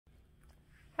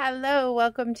Hello,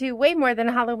 welcome to Way More Than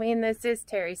Halloween. This is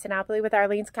Terry Sinopoli with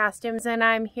Arlene's Costumes, and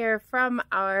I'm here from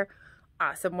our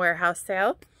awesome warehouse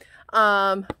sale.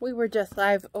 We were just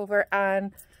live over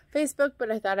on Facebook, but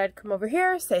I thought I'd come over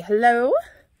here, say hello,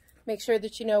 make sure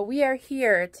that you know we are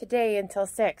here today until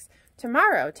 6,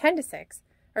 tomorrow 10 to 6,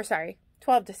 or sorry,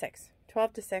 12 to 6,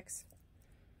 12 to 6,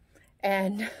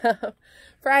 and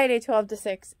Friday 12 to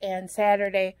 6, and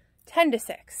Saturday 10 to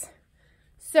 6.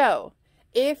 So,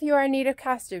 if you are in need of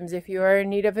costumes, if you are in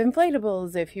need of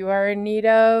inflatables, if you are in need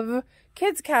of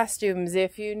kids costumes,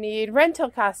 if you need rental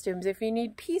costumes, if you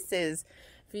need pieces,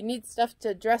 if you need stuff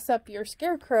to dress up your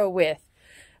scarecrow with,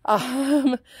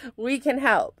 we can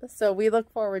help. So we look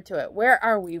forward to it. Where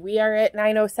are we? We are at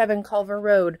 907 Culver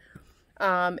Road.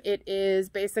 It is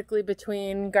basically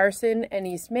between Garson and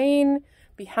East Main,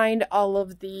 behind all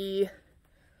of the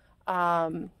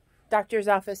doctor's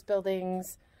office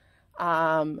buildings,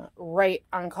 right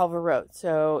on Culver Road.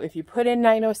 So if you put in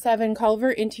 907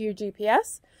 Culver into your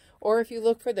GPS, or if you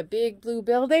look for the big blue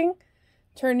building,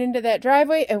 turn into that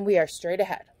driveway and we are straight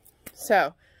ahead.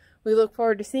 So we look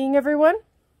forward to seeing everyone.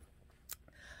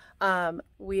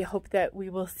 We hope that we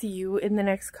will see you in the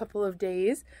next couple of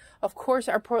days. Of course,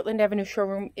 our Portland Avenue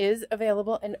showroom is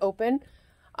available and open,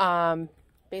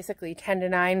 basically 10 to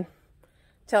 9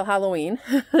 till Halloween.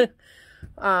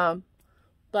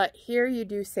 But here you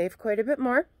do save quite a bit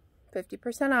more,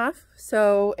 50% off.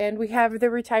 So, and we have the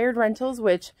retired rentals,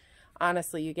 which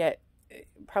honestly you get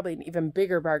probably an even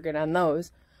bigger bargain on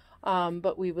those.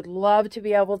 But we would love to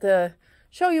be able to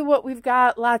show you what we've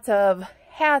got. Lots of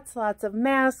hats, lots of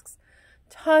masks,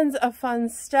 tons of fun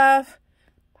stuff.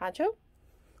 Poncho?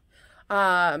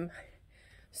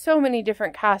 So many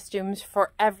different costumes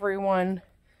for everyone.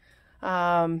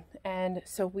 And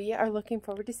so we are looking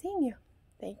forward to seeing you.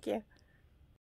 Thank you.